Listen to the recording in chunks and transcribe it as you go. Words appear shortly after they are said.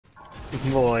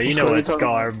Boy, you know what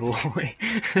Scar, boy.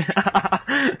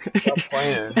 Stop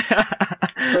playing. What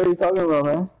are you talking about,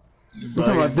 man? You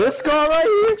talking about this Scar right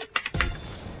here?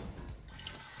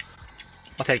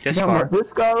 I'll take this You talking Scar. about this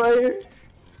Scar right here?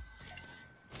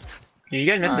 You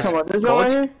guys missed You talking about this gold.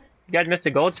 right here? You guys missed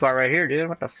the gold spot right here, dude.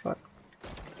 What the fuck?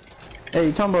 Hey,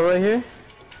 you talking about right here?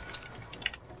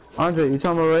 Andre, you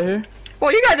talking about right here?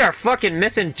 Well, you guys are fucking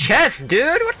missing chests,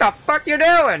 dude. What the fuck you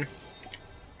doing?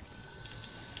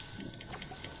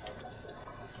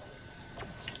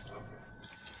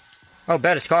 Oh,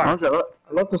 bet a Scar. Andre, I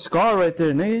love the Scar right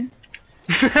there, nigga.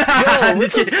 Yo,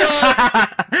 what the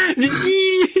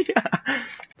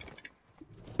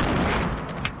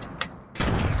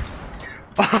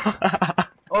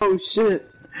Oh shit.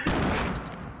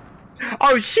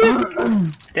 Oh shit!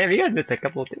 Damn, you guys missed a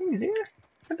couple of things here.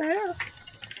 What the hell?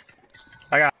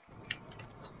 I got.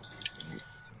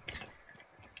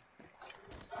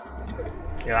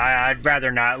 Yeah, I'd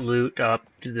rather not loot up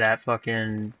to that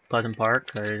fucking Pleasant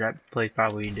Park, cause that place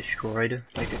probably destroyed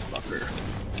like a fucker.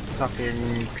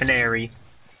 Fucking canary.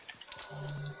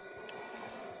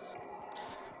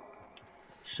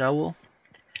 So,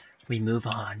 we move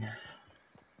on.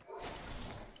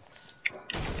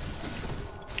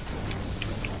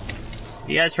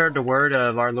 You guys heard the word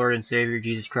of our Lord and Savior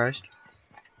Jesus Christ?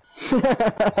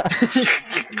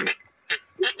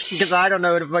 Because I don't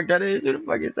know what the fuck that is. Who the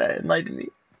fuck is that? Enlighten me.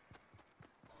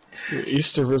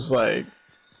 Easter was like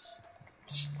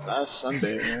last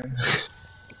Sunday, man.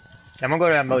 I'm gonna go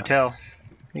to that motel.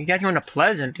 You guys going to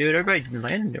Pleasant, dude. Everybody's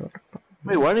landing there.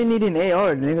 Wait, why do you need an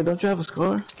AR, nigga? Don't you have a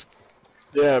Scar?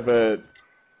 Yeah, but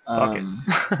Fuck it.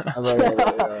 I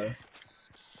like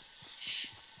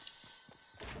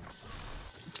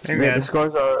Hey, Yeah, man. the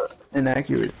Scars are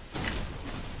inaccurate.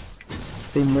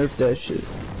 They nerfed that shit.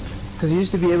 Cause you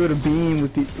used to be able to beam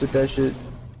with that shit.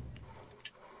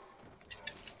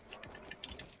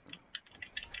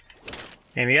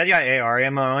 Damn, you guys got AR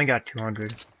ammo. I only got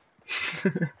 200.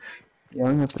 Yeah, I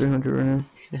only have 300 right now.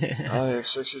 I have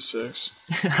 66.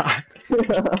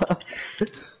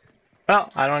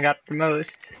 Well, I don't got the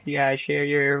most. You guys share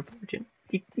your fortune.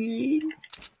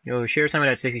 Yo, share some of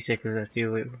that 66 with us,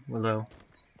 dude. We're low.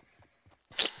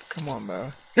 Come on,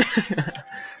 bro.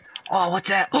 Oh, what's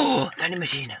that? Oh, vending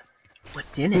machine.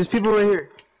 What's in There's it? people right here.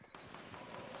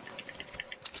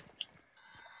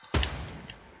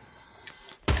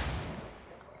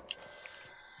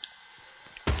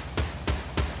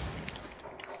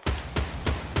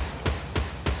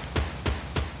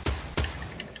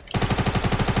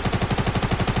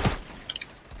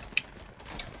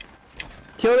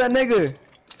 Kill that nigga!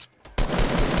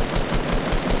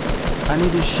 I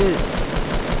need his shit.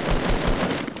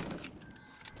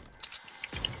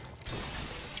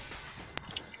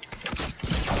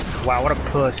 Wow, what a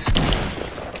puss.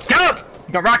 Go!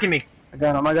 You got rocking me! I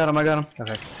got him, I got him, I got him.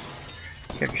 Okay.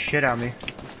 Scared the shit out of me.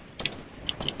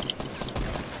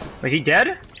 Wait, he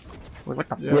dead? Wait, what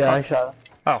the Yeah, fuck? I shot him.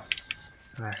 Oh.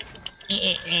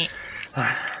 Okay.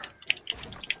 Alright,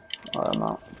 I'm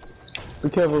out. Be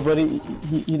careful, buddy.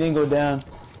 He didn't go down.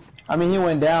 I mean, he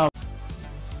went down.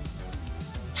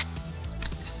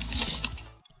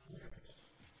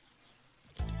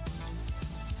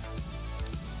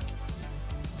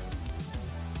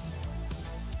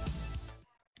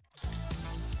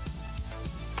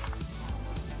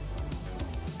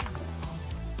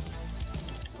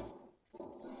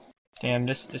 Damn,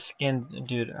 this skin,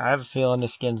 dude, I have a feeling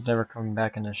this skin's never coming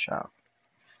back in the shop.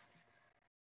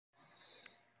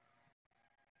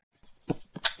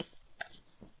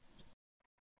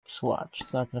 Just watch,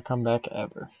 it's not gonna come back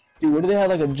ever. Dude, what do they have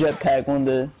like a jetpack one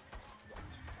day?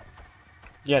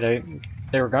 Yeah,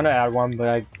 they were gonna add one, but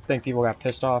I think people got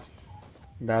pissed off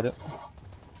about it.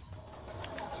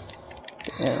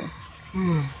 Yeah.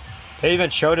 They even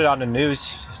showed it on the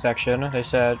news section. They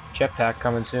said jetpack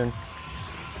coming soon.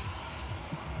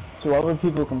 So why would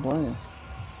people complain?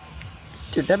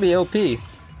 Dude, that'd be OP. I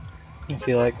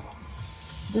feel like.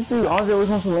 This dude Andre always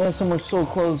wants to land somewhere so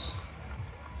close.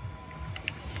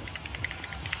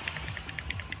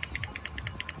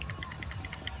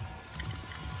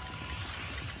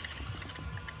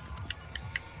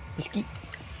 Just keep.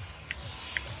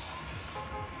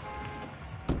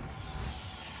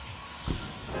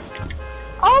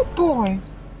 Oh boy!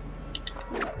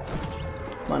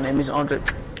 My name is Andre.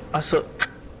 I suck.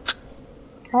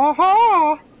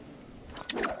 Haha!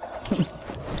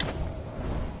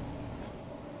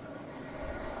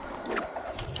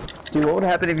 Dude, what would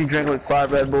happen if you drank like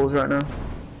 5 Red Bulls right now?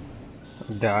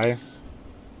 Die.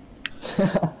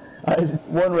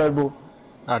 One Red Bull.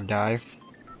 I'd die.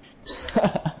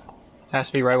 Has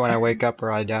to be right when I wake up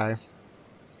or I die.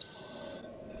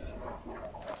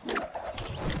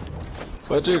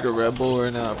 If I drink a Red Bull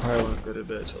right now, I probably won't go to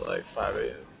bed till like 5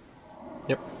 a.m.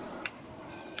 Yep.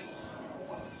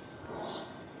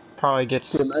 Probably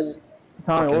gets. Dude, imagine,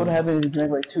 Tommy, what would happen if you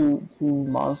drank like two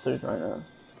monsters right now?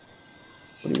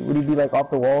 Would he be like off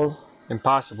the walls?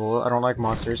 Impossible. I don't like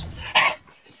monsters.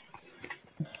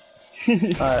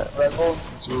 Alright, Red Bull.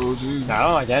 So, dude. I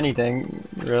don't like anything,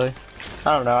 really.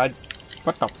 I don't know.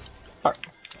 What the fuck?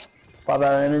 5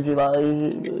 hour energy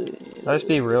like. Let's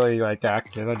be really like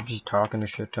active. I'd be talking a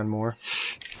shit ton more.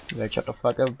 Like shut the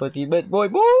fuck up, pussy, but boy,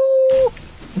 woo!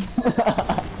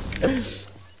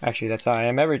 Actually, that's how I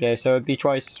am every day, so it'd be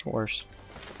twice worse.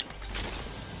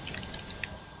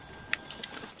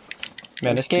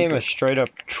 Man, this game is straight up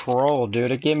troll, dude.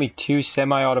 It gave me 2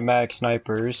 semi-automatic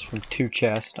snipers from 2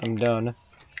 chests. I'm done.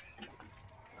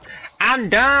 I'm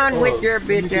done with your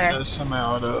bitch ass.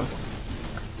 Semi-auto.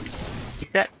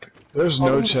 Set. There's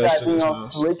no chest in this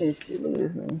house. Look at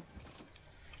this thing.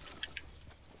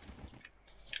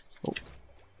 Oh.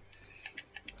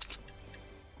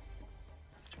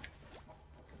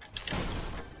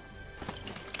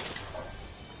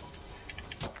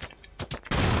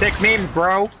 Sick meme,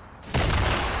 bro.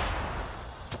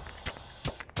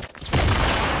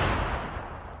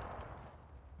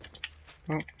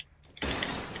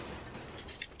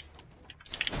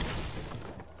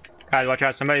 Guys, watch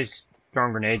out, somebody's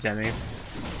throwing grenades at me.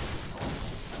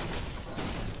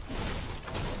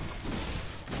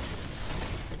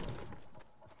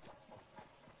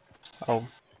 Oh,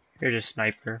 here's a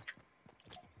sniper.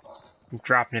 I'm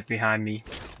dropping it behind me.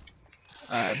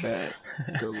 I bet.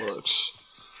 Good looks.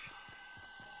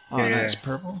 Oh, Yeah. nice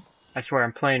purple. I swear,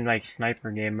 I'm playing like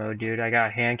sniper game mode, dude. I got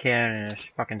a hand cannon and a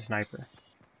fucking sniper.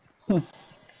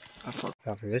 I fuck.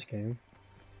 After this game.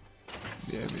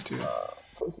 Yeah, me too.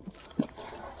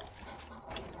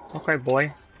 Okay, boy.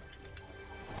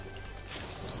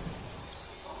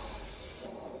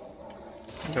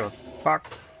 What the fuck?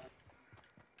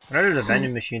 I know there's a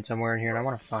vending machine somewhere in here and I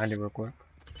want to find it real quick.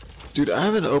 Dude, I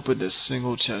haven't opened a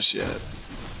single chest yet.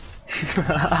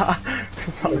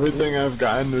 Everything I've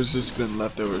gotten has just been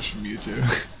leftovers from you two.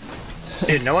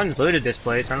 Dude, no one's looted this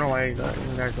place. I don't know why you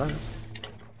guys love it.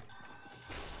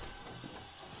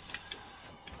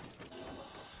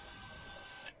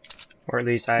 Or at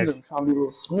least I'm trying to be a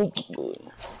little sneaky.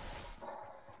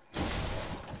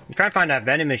 trying to find that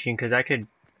vending machine because I could.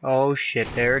 Oh shit!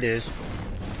 There it is.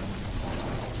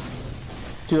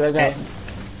 Dude, I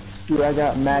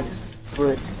got max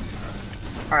brick.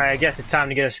 All right, I guess it's time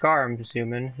to get a scar. I'm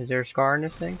assuming. Is there a scar in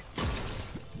this thing?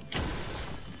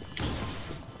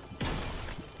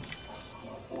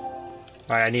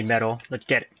 All right, I need metal. Let's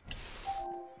get it.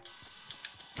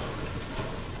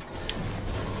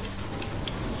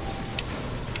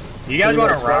 You guys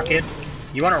want a rocket?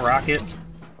 You want a rocket?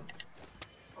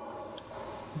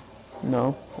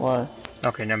 No, why?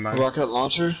 Okay, never mind. Rocket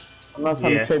launcher? I'm not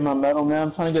trying to trade my metal, man.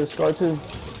 I'm trying to get a scar too.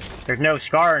 There's no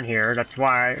scar in here. That's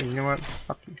why. You know what?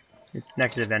 Fuck you. It's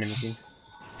next to the vending machine.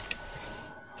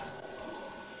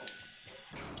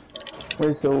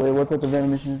 Wait, what's at the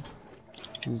vending machine?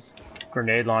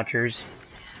 Grenade launchers,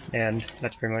 and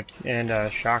that's pretty much. And a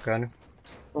shotgun.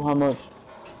 For how much?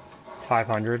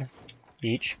 500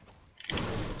 each.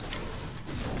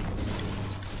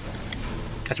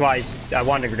 That's why I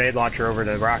wanted a grenade launcher over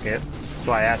the rocket. That's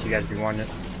why I asked you guys if you wanted it.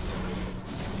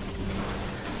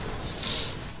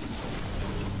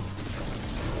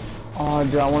 Oh,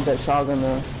 dude, I want that shotgun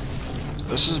though.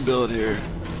 Let's just build here.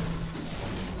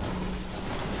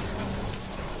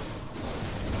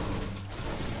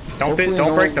 Don't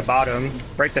break the bottom.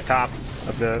 Break the top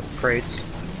of the crates. You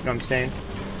know what I'm saying?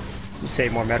 You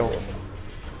save more metal.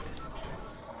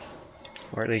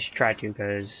 Or at least try to,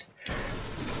 because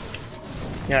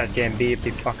yeah, it's getting beat, be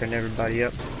fucking everybody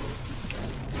up.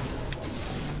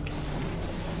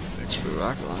 Thanks for the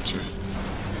rocket launcher.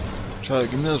 Try to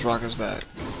give me those rockets back.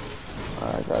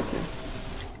 Alright, got you.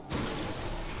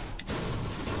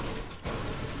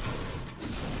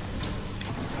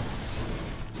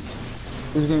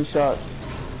 Who's getting shot?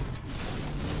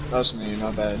 That's me,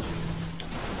 not bad.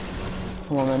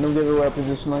 Come on, man, don't give away a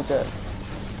position like that.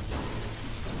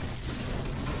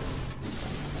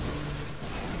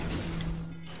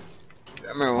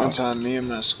 I remember one time me and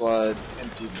my squad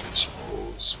emptied this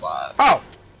whole spot. Oh!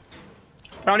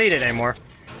 I don't need it anymore.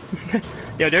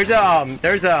 Yo, there's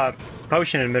a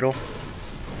potion in the middle.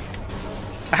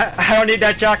 I don't need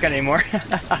that shotgun anymore.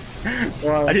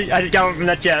 I just got one from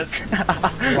that chest.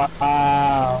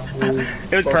 Wow. Dude.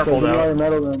 It was purple though.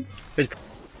 Metal, then.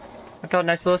 I built a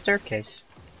nice little staircase.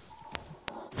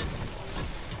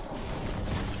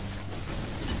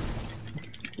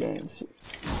 Damn shit.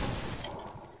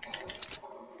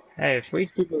 Hey, if we...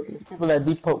 These people at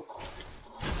depot.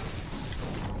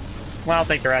 Well, I don't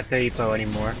think they're at the depot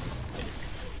anymore.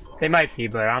 They might be,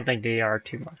 but I don't think they are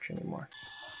too much anymore.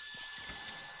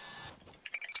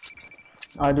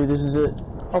 Alright, dude, this is it.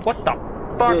 Oh, what the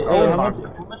fuck? Yeah,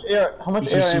 Oh, how much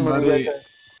This air is ammo do you guys somebody have?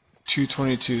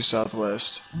 222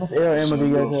 southwest. How much air ammo do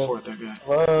you guys have? For that guy.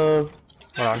 hold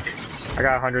on. I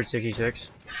got 166.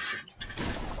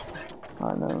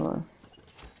 Alright, never mind.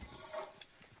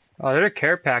 Oh, there's a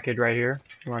care package right here.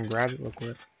 You wanna grab it real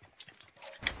quick?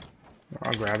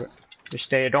 I'll grab it. Just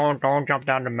stay. Don't jump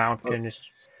down the mountain. Just,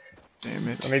 Damn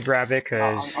it. let me grab it,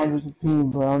 cause. I'm just a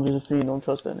fiend, bro. I'm just a fiend. Don't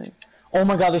trust that name. Oh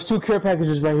my god, there's 2 care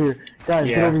packages right here. Guys,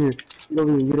 Yeah. get over here. Get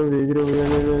over here. Get over here. Get over here.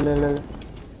 La, la, la, la.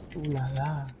 Ooh la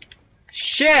la.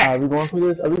 Shit! Are we going for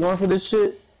this? Are we going for this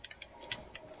shit?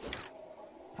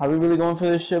 Are we really going for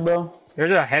this shit, bro?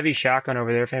 There's a heavy shotgun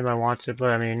over there if anyone wants it, but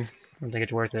I mean, I don't think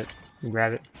it's worth it. You can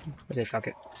grab it. I say fuck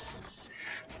it.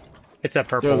 It's a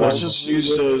purple Yo, one. let's just use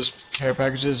those care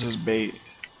packages as bait.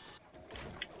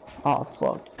 Oh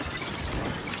fuck.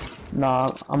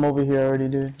 Nah, I'm over here already,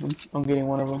 dude. I'm getting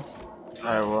one of them.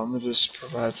 Alright, well, I'm gonna just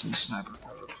provide some sniper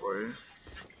cover for you.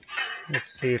 Let's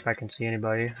see if I can see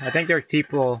anybody. I think there's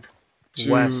people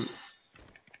Two- west.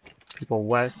 People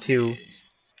west too.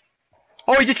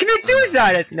 Oh, he just committed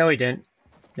suicide! No, he didn't.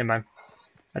 Never mind.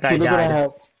 I thought Dude, he look what I died.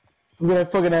 have. Look what I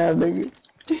fucking have, nigga.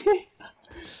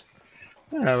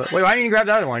 I don't know. Wait, why didn't you grab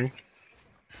the other one?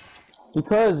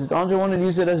 Because Andre wanted to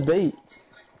use it as bait.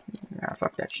 Nah,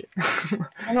 fuck that shit.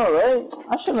 I know, right?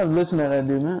 I shouldn't have listened to that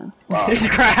dude, man. Wow.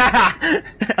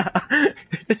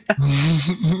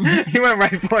 He went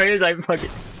right for it. He was like, fuck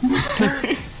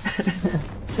it.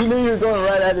 He knew you were going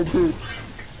right at it, too.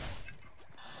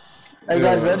 Are you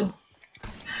guys ready?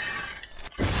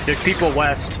 There's people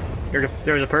west.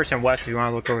 There's a person west if you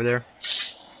want to look over there.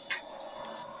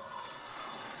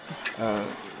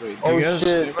 Wait, do Oh, you guys,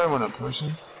 shit. anybody want a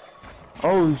person?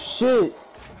 Oh shit!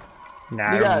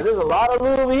 Nah, There's a lot of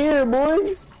loot over here,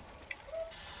 boys.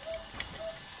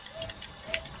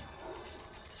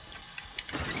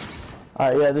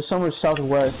 Alright, yeah, there's somewhere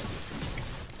southwest.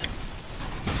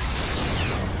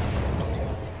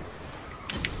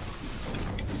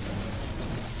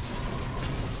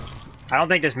 I don't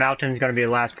think this mountain's gonna be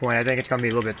the last point. I think it's gonna be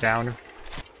a little bit down.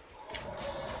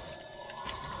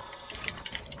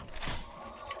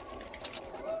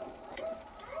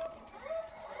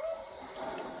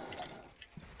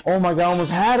 Oh my god, I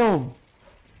almost had him!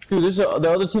 Dude, the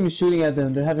other team is shooting at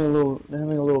them. They're having a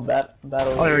little battle.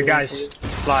 Oh, there are guys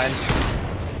flying.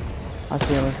 I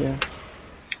see him, I see him.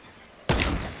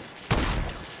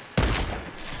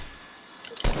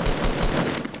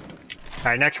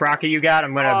 Alright, next rocket you got,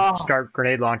 I'm gonna start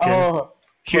grenade launching.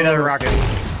 Shoot another rocket.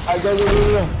 I go.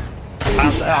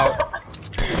 Bounce out.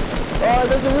 Oh,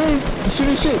 that's a ring!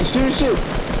 Shoot shit! Shoot!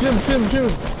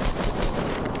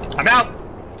 I'm out!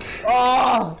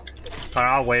 Oh!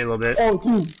 I'll wait a little bit. Oh,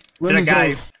 dude! There's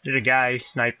a guy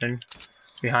sniping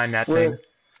behind that Where? thing.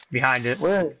 Behind it.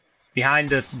 Where? Behind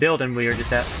the building we were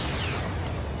just at.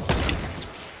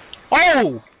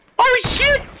 Oh! Oh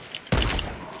shit!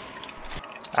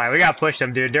 Alright, we gotta push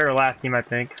them, dude. They're the last team, I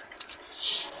think.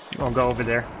 We'll go over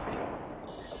there.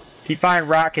 Keep firing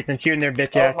rockets and shooting their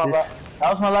bitch asses. That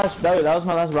was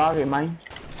my last rocket, man.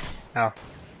 Oh.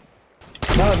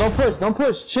 No, don't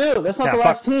push. Chill. That's not Yeah, the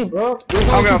last team, bro. There's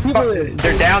I'm only gonna two people fuck. there.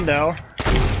 They're down though.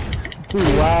 Dude,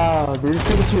 wow. Dude, there's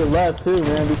people to your left too,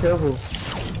 man. Be careful.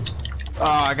 Oh,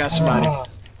 I got somebody.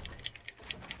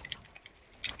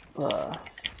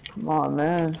 Come on,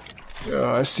 man.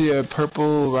 Yo, I see a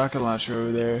purple rocket launcher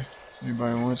over there. If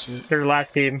anybody wants it. They're the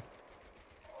last team.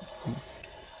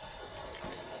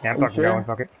 Yeah, I'm you fucking sure? going.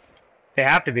 Fuck it. They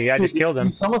have to be. I just killed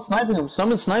them. Someone's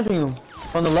sniping him.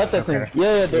 From the left, I think. Okay.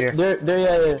 Yeah, Here.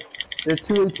 they're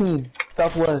 218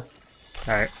 southwest.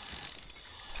 Alright.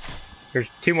 There's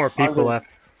 2 more people left.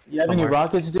 You have any Somewhere.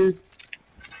 rockets, dude?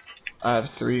 I have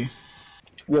 3.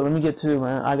 Yo, let me get 2,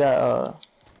 man. I got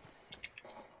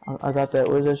I got that.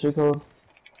 Where's that shit called?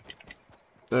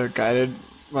 The guided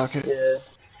rocket. Yeah.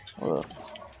 Hold up.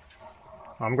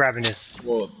 I'm grabbing this.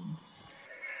 Well,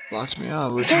 blocked me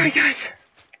out. Sorry, guys.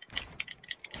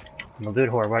 I'm a good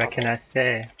whore. What can I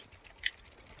say?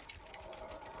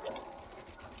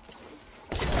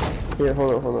 Here,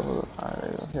 hold up. Alright,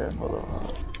 there you go. Here, hold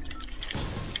up.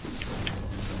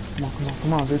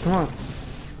 Come on, dude, come on.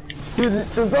 Dude,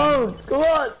 the zone! Come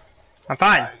on! I'm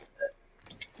fine.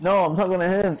 No, I'm talking to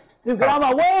him. Dude, get out of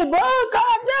my way, bro!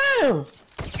 God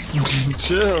damn!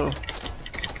 Chill.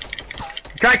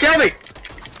 Try to kill me!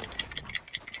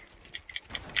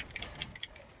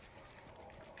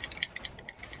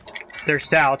 They're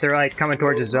south. They're like coming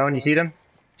towards the zone. You see them?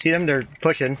 See them? They're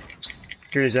pushing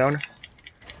through the zone.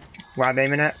 Where I'm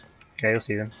aiming at? Okay, you'll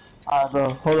see them. Alright,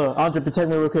 bro. Hold on. Andre, protect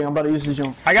me real quick. I'm about to use the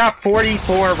jump. I got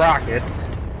 44 rockets.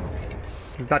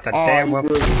 You got that damn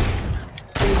weapon.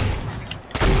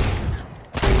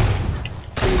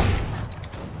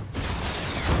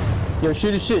 Yo,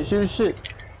 shoot his shit. Shoot his shit.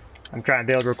 I'm trying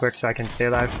to build real quick so I can stay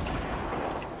alive.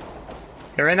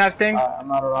 You're in that thing?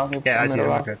 I'm out of rocket. Yeah, I I'm see in a it.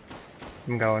 rocket. Okay.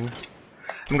 I'm going.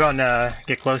 I'm going to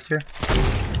get closer.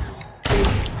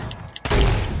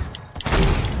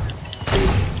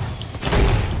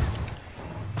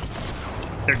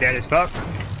 They're dead as fuck.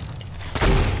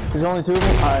 There's only 2 of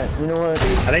them? Alright, you know what?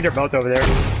 I think they're both over there.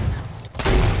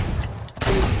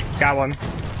 Got one.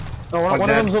 No, one of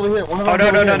them's over here. One of Oh,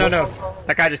 them's over here. no.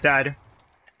 That guy just died.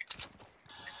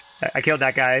 I killed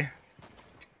that guy.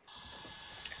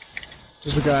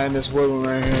 There's a guy in this woodland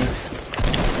right here.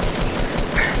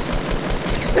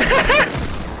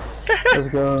 Let's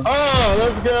go. Oh,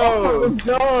 let's go! Oh, let's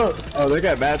go! Oh, they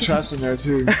got bad traps in there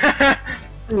too.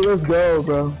 Let's go,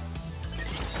 bro.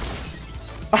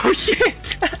 Oh shit!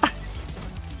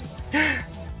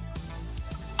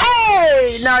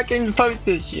 Hey! Now I can post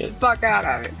this shit. Fuck out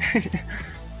of it.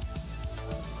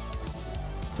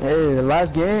 Hey, the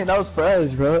last game, that was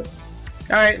fresh, bro.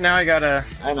 Alright, now I gotta...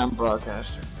 And I'm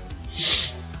broadcaster.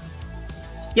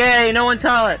 Yay, no one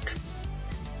saw it!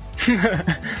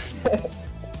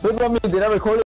 What about me? Did I record it?